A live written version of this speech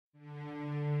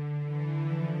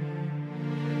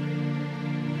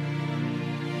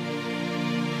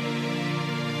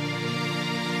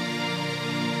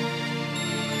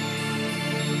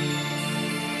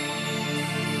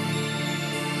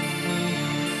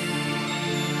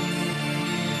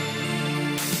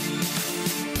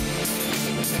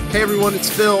Hey everyone, it's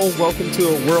Phil. Welcome to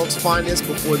a World's Finest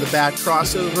Before the Bad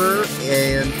crossover.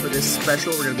 And for this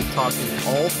special, we're going to be talking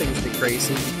all things Dick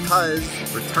Grayson because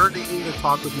returning to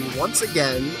talk with me once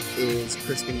again is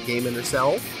Kristen Geaman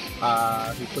herself,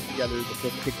 who put together the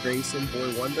book Dick Grayson,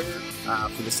 Boy Wonder,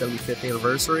 for the 75th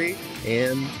anniversary.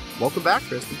 And welcome back,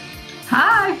 Kristen.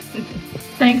 Hi!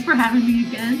 Thanks for having me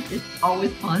again. It's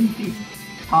always fun to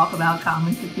talk about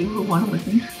comics with people who want to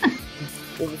listen.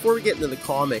 Well, before we get into the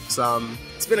comics,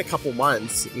 it's been a couple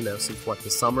months, since the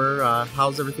summer.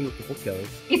 How's everything with the book going?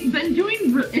 It's been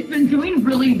doing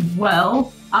really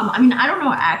well. I don't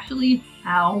know actually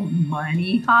how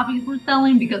many copies we're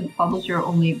selling because the publisher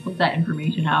only puts that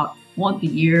information out once a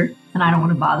year, and I don't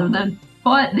want to bother them.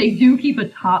 But they do keep a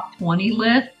top 20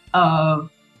 list of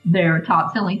their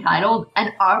top selling titles,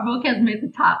 and our book has made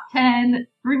the top 10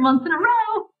 3 months in a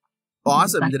row.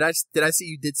 Awesome! Did I see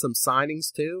you did some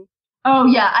signings too? Oh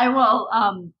yeah, I will.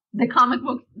 The comic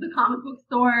book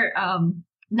store,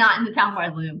 not in the town where I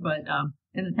live, but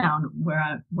in the town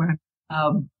where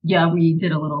we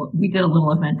did a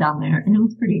little event down there, and it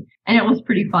was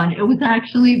pretty fun. It was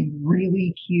actually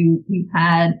really cute. We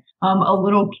had a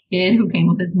little kid who came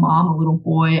with his mom, a little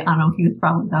boy. I don't know, he was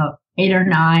probably about 8 or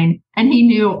 9, and he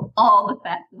knew all the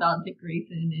facts about Dick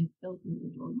Grayson, and it was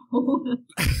really adorable.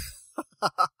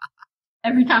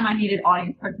 Every time I needed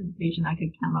audience participation, I could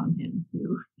count on him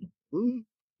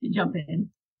to jump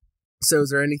in. So is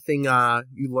there anything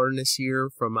you learned this year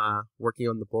from working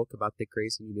on the book about Dick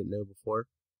Grayson you didn't know before?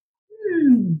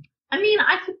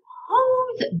 I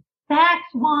suppose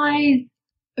facts-wise,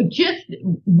 just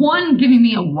one, giving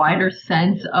me a wider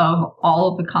sense of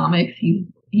all of the comics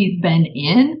he's been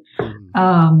in.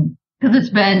 Because it's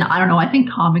been, I don't know, I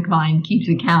think Comic Vine keeps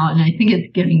a count, and I think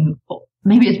it's getting...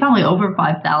 Maybe it's probably over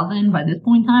 5,000 by this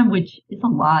point in time, which is a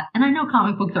lot. And I know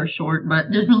comic books are short,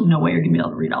 but there's really no way you're going to be able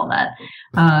to read all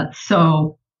that.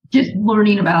 So just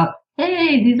learning about,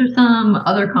 hey, these are some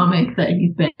other comics that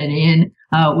he's been in,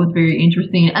 was very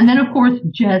interesting. And then, of course,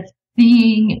 just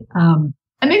seeing, and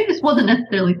maybe this wasn't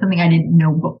necessarily something I didn't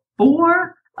know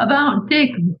before about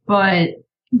Dick, but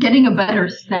getting a better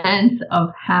sense of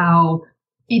how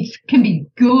it can be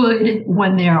good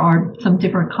when there are some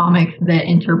different comics that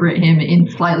interpret him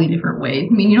in slightly different ways.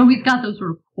 He's got those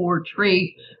sort of core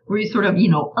traits where he's sort of,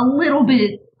 a little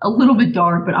bit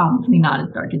dark, but obviously not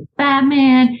as dark as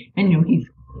Batman. And,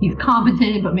 he's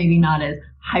competent, but maybe not as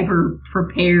hyper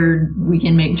prepared. We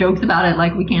can make jokes about it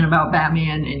like we can about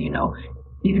Batman, and,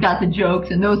 he's got the jokes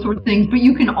and those sorts of things, but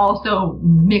you can also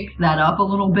mix that up a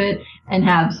little bit and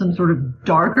have some sort of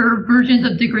darker versions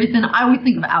of Dick Grayson. I always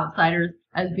think of Outsiders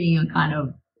as being a kind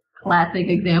of classic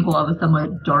example of a somewhat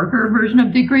darker version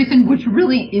of Dick Grayson, which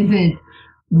really isn't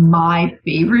my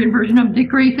favorite version of Dick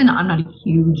Grayson. I'm not a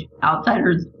huge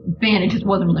Outsiders fan. It just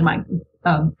wasn't really my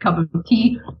cup of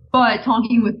tea. But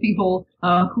talking with people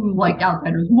who liked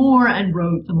Outsiders more and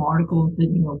wrote some articles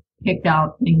that, picked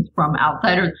out things from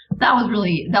Outsiders, that was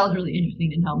really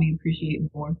interesting and helped me appreciate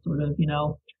more sort of,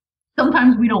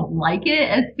 sometimes we don't like it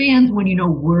as fans when,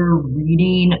 we're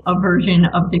reading a version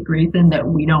of Dick Grayson that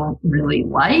we don't really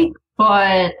like.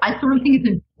 But I sort of think it's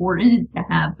important to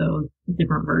have those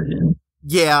different versions.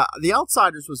 Yeah, The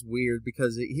Outsiders was weird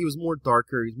because he was more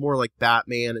darker. He's more like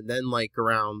Batman. And then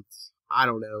around, I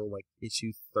don't know,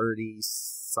 issue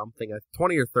 30-something,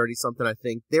 20 or 30-something, I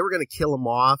think, they were going to kill him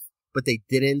off, but they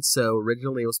didn't. So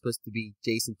originally it was supposed to be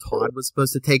Jason Todd was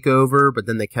supposed to take over, but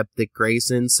then they kept Dick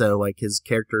Grayson. So his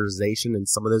characterization in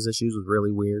some of those issues was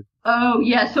really weird. Oh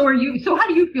yeah. So how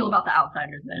do you feel about The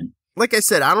Outsiders then? Like I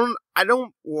said, I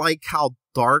don't like how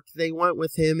dark they went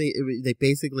with him. They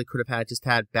basically could have just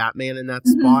had Batman in that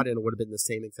spot and it would have been the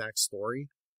same exact story.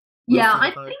 Yeah,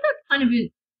 I think that's kind of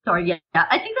it. Sorry, yeah.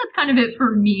 I think that's kind of it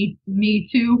for me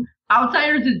too.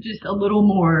 Outsiders is just a little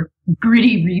more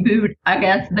gritty reboot, I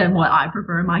guess, than what I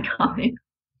prefer in my comics.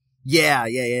 Yeah.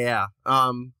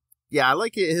 I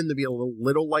like him to be a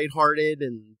little lighthearted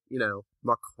and,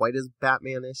 not quite as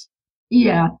Batman-ish.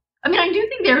 Yeah. I do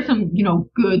think there are some,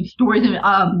 good stories.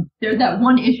 There's that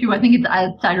one issue, I think it's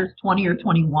Outsiders 20 or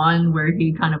 21, where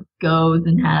he kind of goes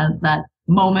and has that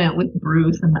moment with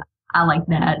Bruce, and I like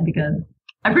that because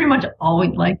I pretty much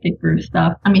always like Dick Bruce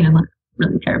stuff. Unless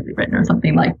really terribly written or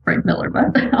something like Frank Miller,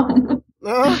 but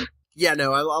yeah,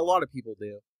 no, a lot of people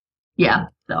do. Yeah,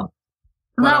 so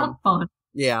that was fun.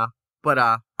 Yeah, but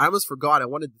I almost forgot. I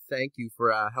wanted to thank you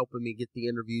for helping me get the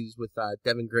interviews with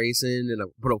Devin Grayson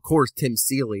but of course Tim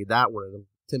Seeley.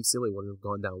 Tim Seeley wouldn't have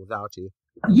gone down without you.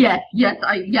 Yes,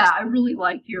 I really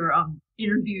liked your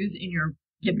interviews in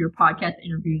your podcast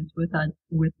interviews with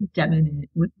Devin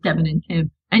and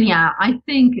Tim. And I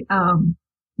think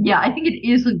it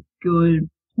is a good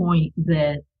point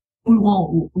that we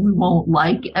won't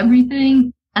like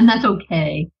everything, and that's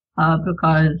okay,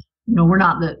 because, you know, we're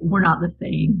not the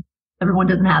same. Everyone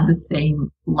doesn't have the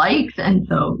same likes, and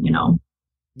so, you know.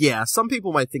 Yeah, some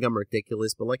people might think I'm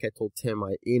ridiculous, but like I told Tim,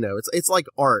 it's like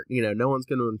art. You know, no one's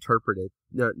going to interpret it.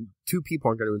 No, two people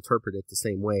aren't going to interpret it the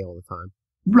same way all the time.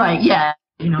 Right, yeah.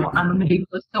 You know, I'm a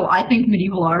medievalist, so I think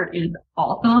medieval art is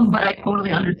awesome, but I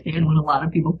totally understand when a lot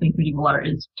of people think medieval art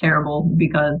is terrible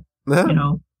because, you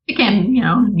know, it can, you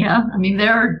know, yeah. I mean,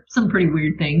 there are some pretty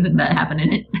weird things that happen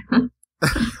in it.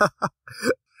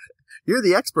 You're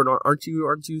the expert, aren't you?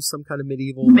 Aren't you some kind of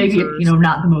medieval? Maybe, you know,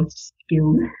 not the most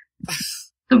skilled.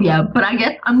 So yeah, but I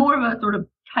guess I'm more of a sort of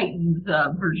Titans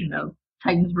version of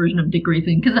Dick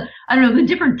Grayson, because I don't know, the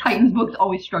different Titans books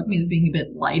always struck me as being a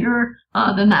bit lighter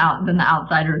than the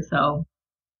Outsiders. So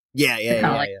yeah.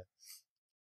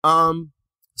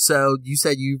 So you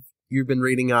said you've been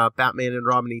reading Batman and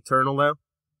Robin Eternal though?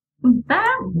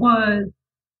 That was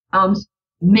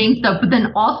main stuff, but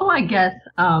then also I guess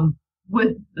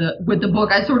with the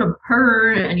book I sort of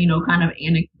heard, and you know, kind of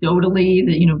anecdotally,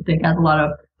 that, you know, Dick has a lot of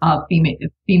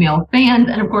female fans,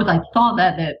 and of course I saw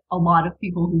that a lot of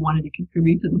people who wanted to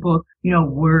contribute to the book, you know,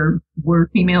 were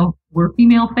female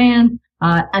fans,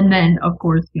 and then of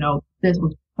course, you know, this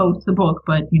was post the book,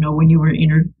 but you know, when you were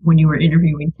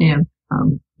interviewing Tim,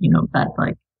 you know, that's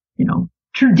like, you know,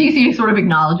 DC sort of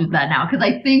acknowledges that now, because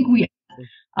I think we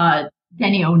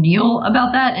Denny O'Neil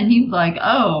about that, and he's like,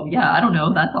 oh yeah, I don't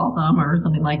know, that's awesome, or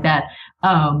something like that.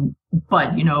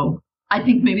 But you know, I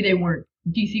think maybe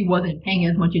DC wasn't paying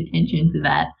as much attention to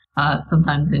that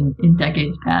sometimes in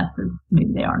decades past as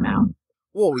maybe they are now.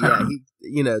 Well, yeah,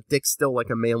 you know, Dick's still like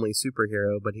a manly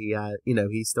superhero, but he, you know,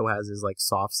 he still has his like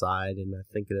soft side, and I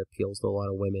think it appeals to a lot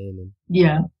of women. And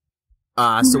yeah.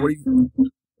 So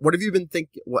what have you been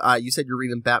thinking? You said you're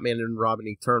reading Batman and Robin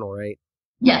Eternal, right?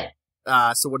 Yes.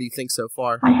 So what do you think so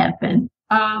far? I have been.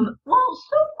 Well,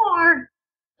 so far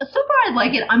I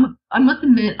like it. I must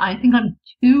admit, I think I'm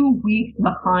 2 weeks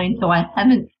behind, so I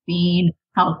haven't seen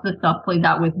how the stuff plays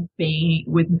out with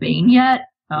Bane yet.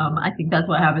 I think that's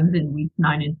what happens in weeks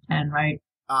 9 and 10, right?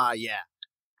 Yeah.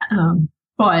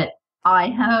 But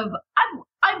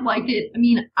I've liked it. I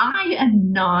mean, I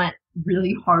am not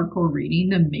really hardcore reading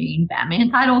the main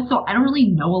Batman title, so I don't really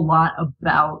know a lot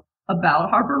about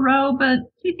Harper Row, but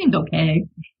she seems okay.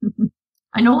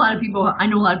 I know a lot of people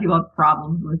have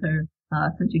problems with her.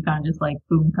 Since she kind of just like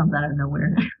boom comes out of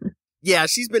nowhere. Yeah,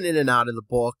 she's been in and out of the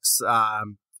books. I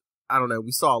don't know.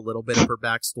 We saw a little bit of her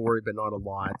backstory, but not a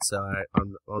lot. So I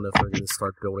don't know if they're going to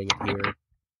start building it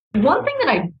here. One thing that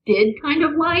I did kind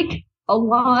of like a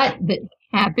lot that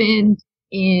happened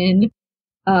in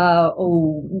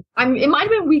it might have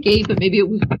been week 8, but maybe it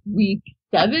was week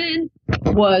 7,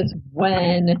 was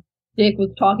when Dick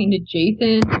was talking to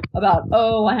Jason about,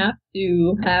 I have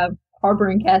to have Harper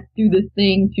and Cass do this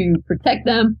thing to protect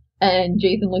them, and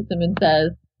Jason looks at him and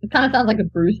says, it kind of sounds like a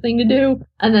Bruce thing to do,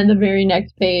 and then the very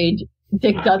next page,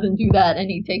 Dick doesn't do that, and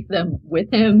he takes them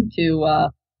with him to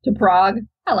Prague.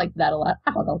 I liked that a lot.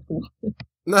 I thought that was cool.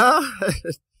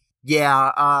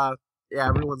 Yeah,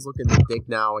 everyone's looking at Dick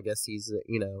now. I guess he's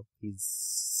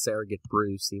surrogate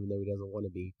Bruce, even though he doesn't want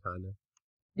to be, kind of.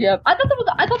 Yeah, I thought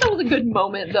that was a good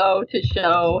moment, though, to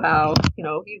show how, you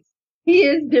know, he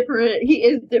is different. He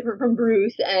is different from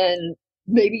Bruce, and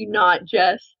maybe not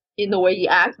just in the way he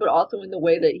acts, but also in the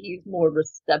way that he's more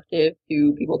receptive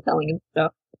to people telling him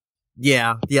stuff.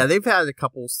 Yeah, they've had a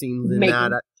couple scenes in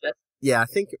that. Yeah, I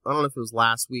don't know if it was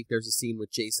last week, there's a scene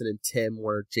with Jason and Tim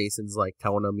where Jason's like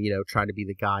telling him, you know, trying to be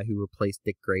the guy who replaced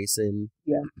Dick Grayson.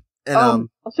 Yeah. And,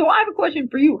 so I have a question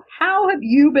for you. How have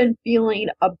you been feeling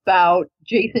about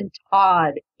Jason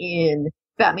Todd in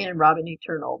Batman and Robin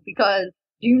Eternal? Because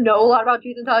do you know a lot about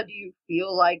Jason Todd? Do you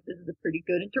feel like this is a pretty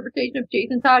good interpretation of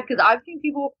Jason Todd? Because I've seen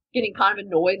people getting kind of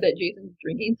annoyed that Jason's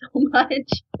drinking so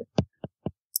much.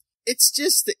 It's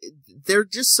just, they're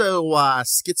just so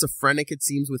schizophrenic, it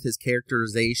seems, with his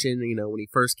characterization. You know, when he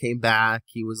first came back,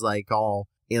 he was like all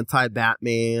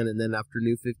anti-Batman, and then after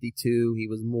New 52, he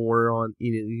was more on,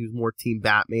 you know, he was more Team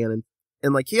Batman,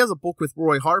 and like he has a book with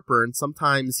Roy Harper, and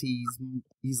sometimes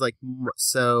he's like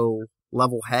so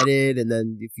level-headed, and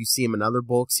then if you see him in other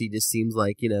books, he just seems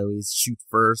like, you know, he's shoot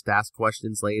first, ask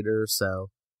questions later. So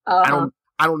I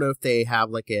don't know if they have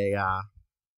like I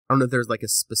don't know if there's like a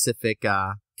specific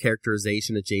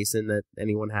characterization of Jason that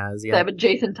anyone has yet. They have a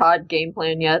Jason Todd game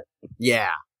plan yet?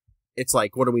 Yeah, it's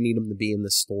like, what do we need him to be in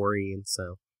this story? And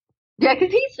so yeah,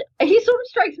 because he sort of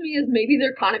strikes me as maybe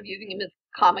they're kind of using him as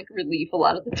comic relief a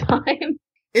lot of the time.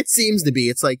 It seems to be.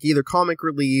 It's like either comic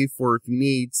relief, or if you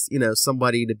need, you know,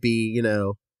 somebody to be, you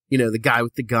know, the guy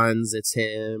with the guns, it's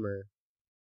him, or...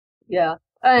 Yeah.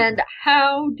 And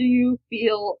how do you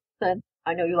feel, since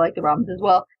I know you like the Robins as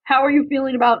well, how are you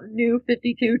feeling about New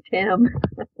 52 Tim?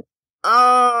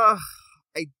 I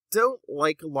don't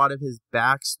like a lot of his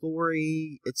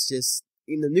backstory. It's just,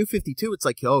 in the New 52, it's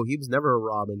like, oh, he was never a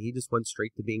Robin. He just went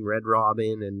straight to being Red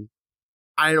Robin, and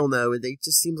I don't know. It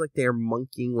just seems like they're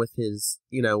monkeying with his,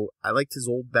 I liked his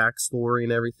old backstory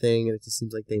and everything, and it just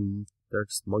seems like they're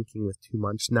just monkeying with too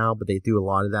much now, but they do a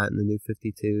lot of that in the New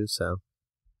 52, so.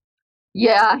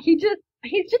 Yeah, he's just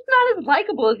not as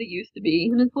likable as he used to be,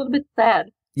 and it's a little bit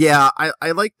sad. Yeah,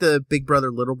 I like the big brother,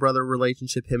 little brother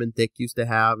relationship him and Dick used to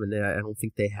have, and I don't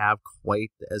think they have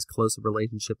quite as close a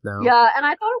relationship now. Yeah, and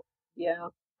I thought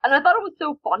it was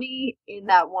so funny in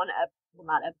that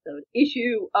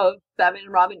issue of Batman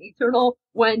and Robin Eternal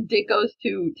when Dick goes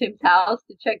to Tim's house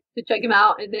to check him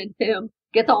out, and then Tim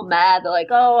gets all mad. They're like,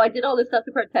 "Oh, I did all this stuff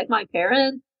to protect my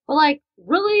parents." But like,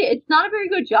 really, it's not a very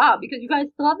good job because you guys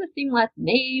still have the same last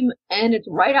name, and it's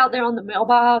right out there on the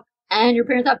mailbox. And your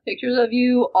parents have pictures of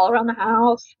you all around the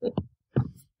house.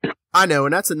 I know,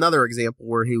 and that's another example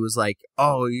where he was like,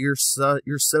 "Oh, you're so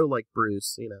like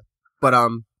Bruce," But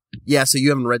yeah. So you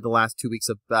haven't read the last 2 weeks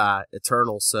of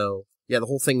Eternal, so yeah, the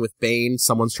whole thing with Bane,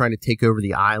 someone's trying to take over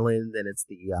the island, and it's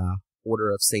the Order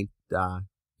of Saint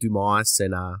Dumas,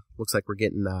 and looks like we're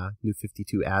getting New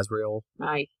 52 Azrael.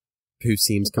 Nice. Who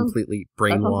seems completely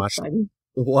brainwashed. That sounds exciting.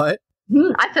 What?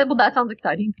 I said, well, that sounds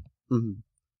exciting. Mm-hmm.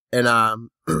 And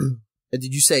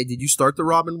did you start the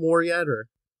Robin War yet, or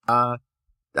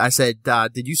I said,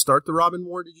 did you start the Robin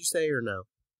War, did you say, or no?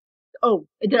 Oh,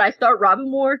 did I start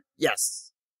Robin War?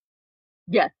 Yes.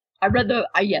 Yes.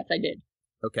 Yes, I did.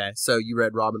 Okay, so you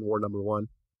read Robin War #1?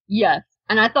 Yes,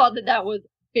 and I thought that was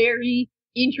very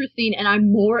interesting, and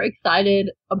I'm more excited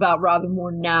about Robin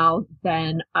War now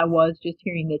than I was just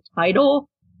hearing the title,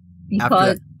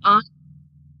 because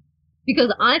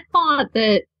I thought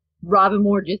that Robin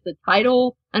War, just the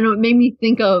title, I know it made me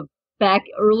think of back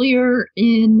earlier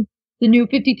in the New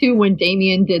 52 when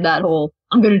Damian did that whole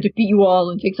 "I'm going to defeat you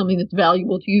all and take something that's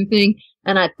valuable to you" thing,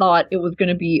 and I thought it was going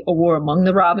to be a war among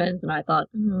the Robins, and I thought,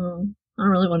 I don't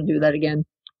really want to do that again.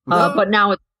 No. But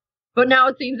now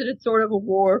it seems that it's sort of a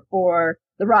war for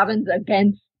the Robins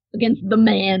against the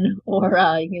man, or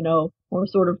or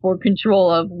sort of for control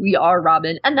of We Are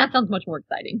Robin, and that sounds much more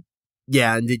exciting.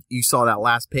 Yeah, and you saw that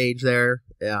last page there,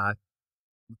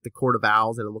 the Court of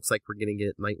Owls, and it looks like we're gonna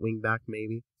get Nightwing back,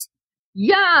 maybe.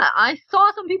 Yeah, I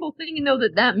saw some people thinking though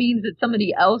that means that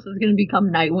somebody else is gonna become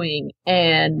Nightwing,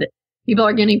 and people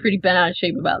are getting pretty bent out of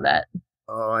shape about that.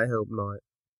 Oh, I hope not.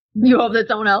 You hope that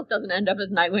someone else doesn't end up as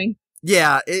Nightwing?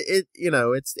 Yeah,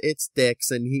 it's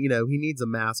Dick's, and he needs a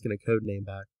mask and a code name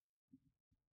back.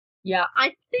 Yeah,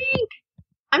 I'm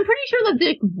pretty sure that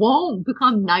Dick won't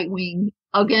become Nightwing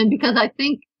again, because I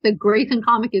think the Grayson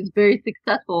comic is very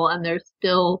successful, and they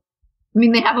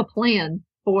have a plan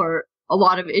for a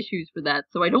lot of issues for that,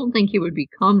 so I don't think he would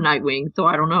become Nightwing, so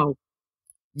I don't know.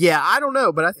 Yeah, I don't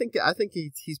know, but I think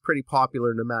he's pretty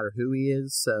popular no matter who he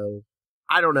is, so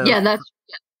I don't know. Yeah,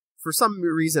 for some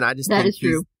reason I just that think is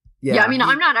true. Yeah,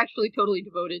 I'm not actually totally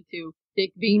devoted to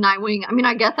Dick being Nightwing. I mean,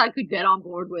 I guess I could get on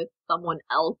board with someone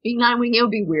else being Nightwing. It would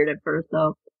be weird at first,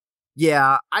 though.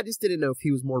 Yeah, I just didn't know if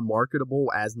he was more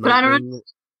marketable as Nightwing. But I don't know.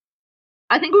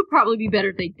 I think it would probably be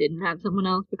better if they didn't have someone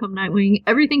else become Nightwing.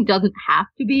 Everything doesn't have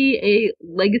to be a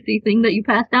legacy thing that you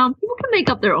pass down. People can make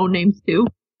up their own names, too.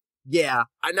 Yeah,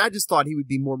 and I just thought he would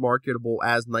be more marketable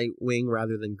as Nightwing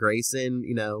rather than Grayson,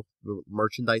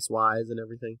 merchandise-wise and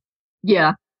everything.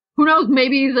 Yeah. Who knows,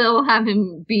 maybe they'll have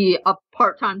him be a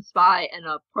part-time spy and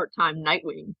a part-time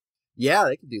Nightwing. Yeah,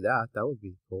 they could do that. That would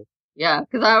be cool. Yeah,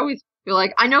 because I always feel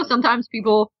like, I know sometimes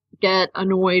people get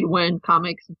annoyed when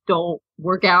comics don't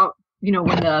work out, when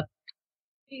the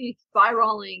be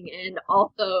spiraling and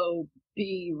also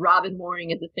be Robin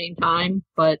Warring at the same time,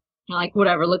 but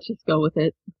whatever, let's just go with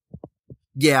it.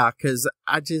 Yeah, because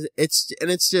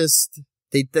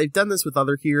they've done this with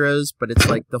other heroes, but it's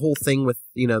like the whole thing with,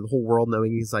 the whole world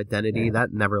knowing his identity,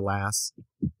 that never lasts,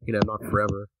 not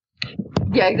forever.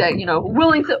 Yeah, exactly.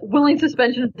 Willing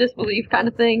suspension of disbelief kind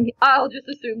of thing. I'll just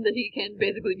assume that he can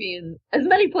basically be in as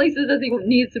many places as he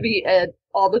needs to be at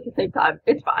all at the same time.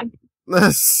 It's fine.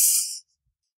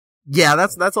 Yeah,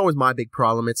 that's always my big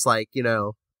problem. It's like,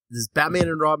 is Batman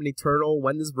and Robin Eternal?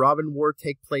 When does Robin War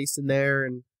take place in there?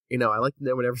 And, I like to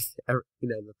know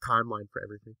the timeline for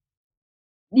everything.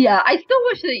 Yeah, I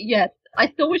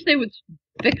still wish they would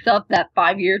fix up that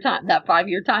 5-year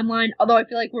timeline. Although I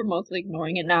feel like we're mostly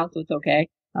ignoring it now, so it's okay.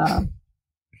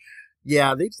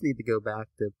 Yeah, they just need to go back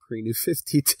to pre-New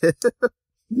 52.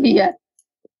 Yeah,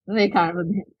 They kind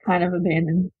of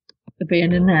abandoned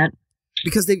that.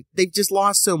 Because they've just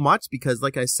lost so much because,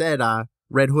 like I said,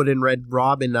 Red Hood and Red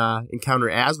Robin encounter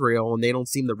Azrael and they don't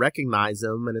seem to recognize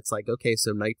him, and it's like, okay,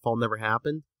 so Nightfall never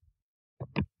happened?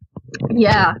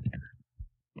 Yeah.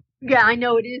 Yeah, I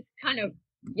know it is kind of,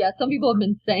 yeah, some people have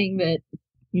been saying that,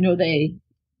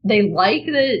 they like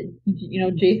that,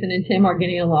 Jason and Tim are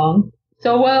getting along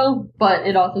so well, but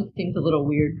it also seems a little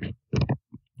weird.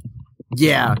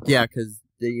 Yeah, because,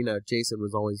 Jason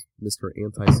was always Mr.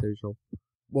 Antisocial.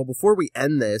 Well, before we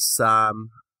end this, I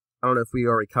don't know if we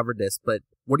already covered this, but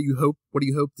what do you hope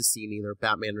to see in either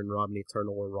Batman and Robin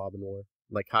Eternal or Robin War?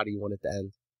 Like, how do you want it to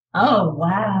end? Oh,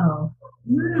 wow.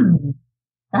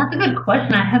 That's a good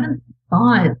question. I haven't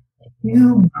thought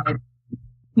too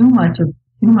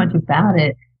much about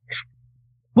it.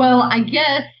 Well, I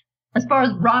guess as far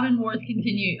as Robin Wars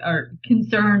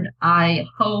concerned, I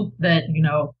hope that,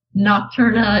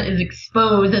 Nocturna is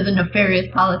exposed as a nefarious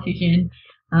politician,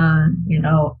 and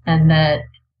that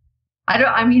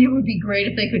it would be great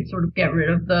if they could sort of get rid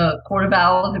of the Court of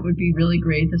Owls. It would be really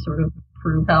great to sort of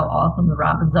prove how awesome the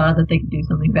Robins are, that they could do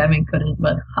something Batman couldn't,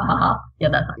 but yeah,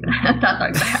 that's not gonna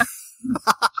happen.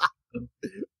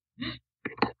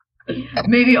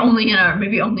 Maybe only in our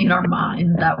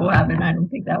minds that will happen. I don't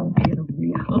think that would be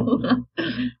real.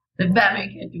 If Batman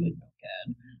can't do it, no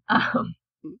can.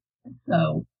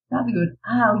 So that's good.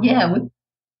 Oh yeah, with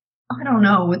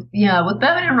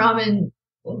Batman and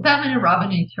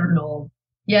Robin Eternal.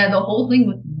 Yeah, the whole thing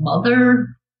with Mother.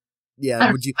 Yeah,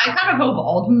 I kind of hope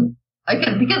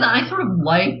because I sort of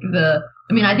like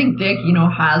I think Dick,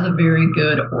 has a very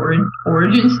good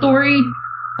origin story.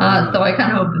 So I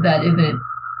kind of hope that isn't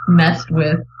messed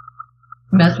with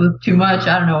too much.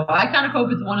 I don't know. I kind of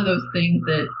hope it's one of those things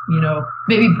that,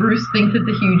 maybe Bruce thinks it's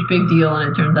a huge big deal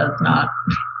and it turns out it's not.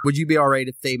 Would you be alright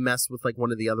if they messed with like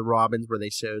one of the other Robins where they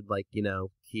showed like,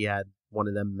 he had one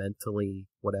of them mentally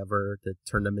whatever to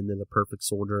turn them into the perfect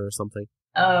soldier or something?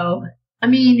 Oh,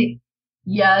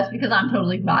 yes, because I'm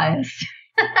totally biased.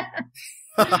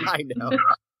 I know.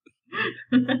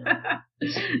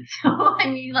 So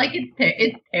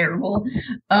it's terrible.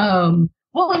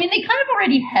 Well, they kind of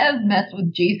already have messed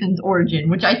with Jason's origin,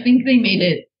 which I think they made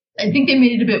it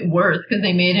a bit worse because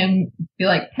they made him be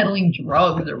like peddling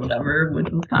drugs or whatever, which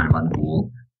was kind of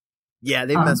uncool. Yeah,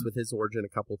 they messed with his origin a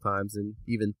couple times, and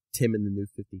even Tim in the New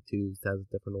 52s has a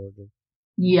different origin.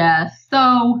 Yeah,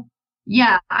 so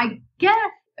yeah, I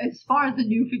guess as far as the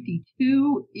New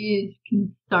 52 is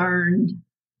concerned,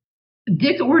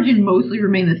 Dick's origin mostly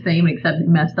remained the same, except it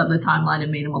messed up the timeline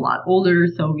and made him a lot older.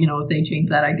 So, if they change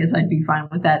that, I guess I'd be fine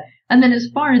with that. And then as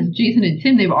far as Jason and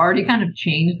Tim, they've already kind of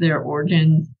changed their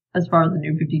origins as far as the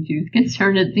New 52 is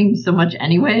concerned. It seems so much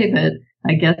anyway that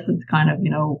I guess it's kind of,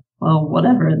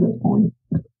 whatever at this point.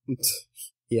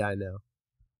 Yeah, I know.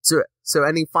 So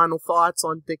any final thoughts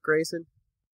on Dick Grayson?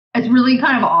 It's really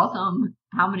kind of awesome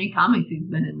how many comics he's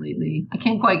been in lately. I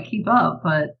can't quite keep up,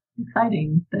 but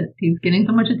exciting that he's getting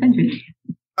so much attention.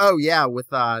 Oh yeah, with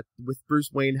Bruce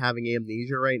Wayne having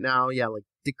amnesia right now, yeah, like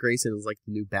Dick Grayson is like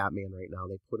the new Batman right now.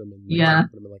 They put him in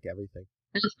like everything.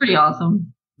 It's pretty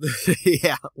awesome.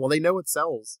 Yeah, well they know it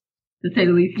sells. To say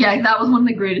the least. Yeah, that was one of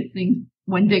the greatest things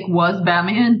when Dick was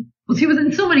Batman. Was he was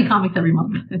in so many comics every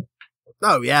month.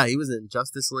 Oh yeah, he was in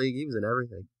Justice League. He was in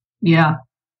everything. Yeah.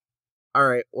 All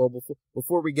right. Well,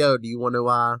 before we go, do you want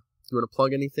to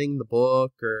plug anything? The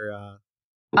book or?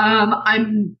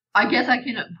 I guess I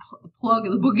can plug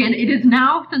the book in. It is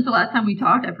now, since the last time we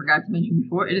talked, I forgot to mention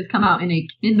before, it has come out in a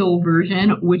Kindle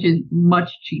version, which is much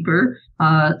cheaper.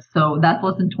 So that's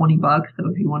less than $20. So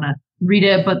if you want to read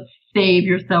it, but save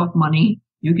yourself money,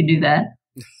 you can do that.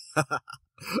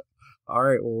 All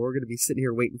right. Well, we're going to be sitting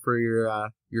here waiting for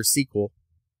your sequel.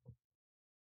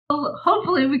 Well,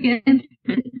 hopefully we can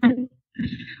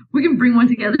bring one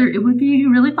together. It would be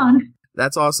really fun.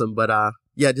 That's awesome. But,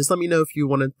 yeah, just let me know if you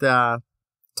want to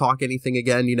talk anything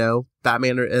again,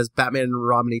 Batman as Batman and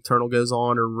Robin Eternal goes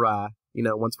on, or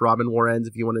once Robin War ends,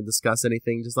 if you want to discuss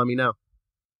anything, just let me know.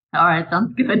 All right,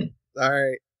 sounds good. All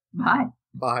right.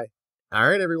 Bye. All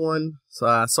right, everyone.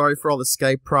 So, sorry for all the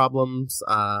Skype problems.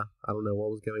 I don't know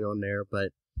what was going on there,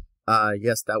 but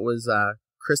yes, that was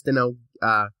Kristen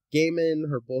Geaman,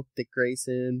 her book Dick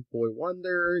Grayson, Boy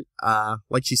Wonder.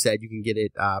 Like she said, you can get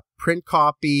it print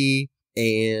copy.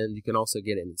 And you can also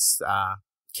get it in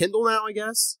Kindle now, I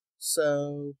guess.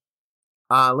 So,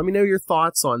 let me know your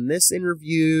thoughts on this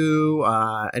interview,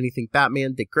 anything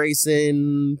Batman, Dick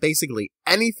Grayson, basically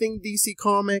anything DC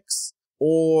Comics,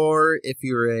 or if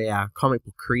you're a comic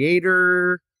book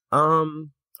creator.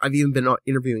 I've even been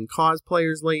interviewing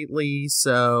cosplayers lately,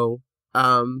 so,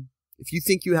 if you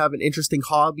think you have an interesting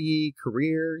hobby,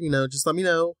 career, just let me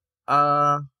know.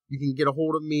 You can get a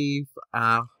hold of me.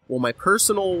 My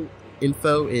personal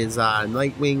info is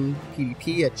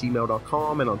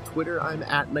nightwingpdp@gmail.com, and on Twitter I'm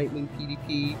at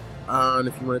nightwingpdp. And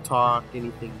if you want to talk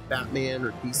anything Batman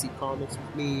or DC Comics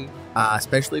with me,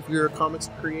 especially if you're a comics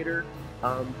creator,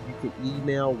 you can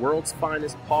email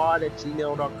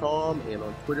worldsfinestpod@gmail.com, and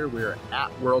on Twitter we're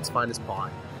at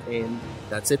worldsfinestpod. And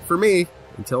that's it for me.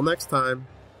 Until next time,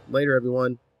 later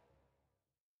everyone.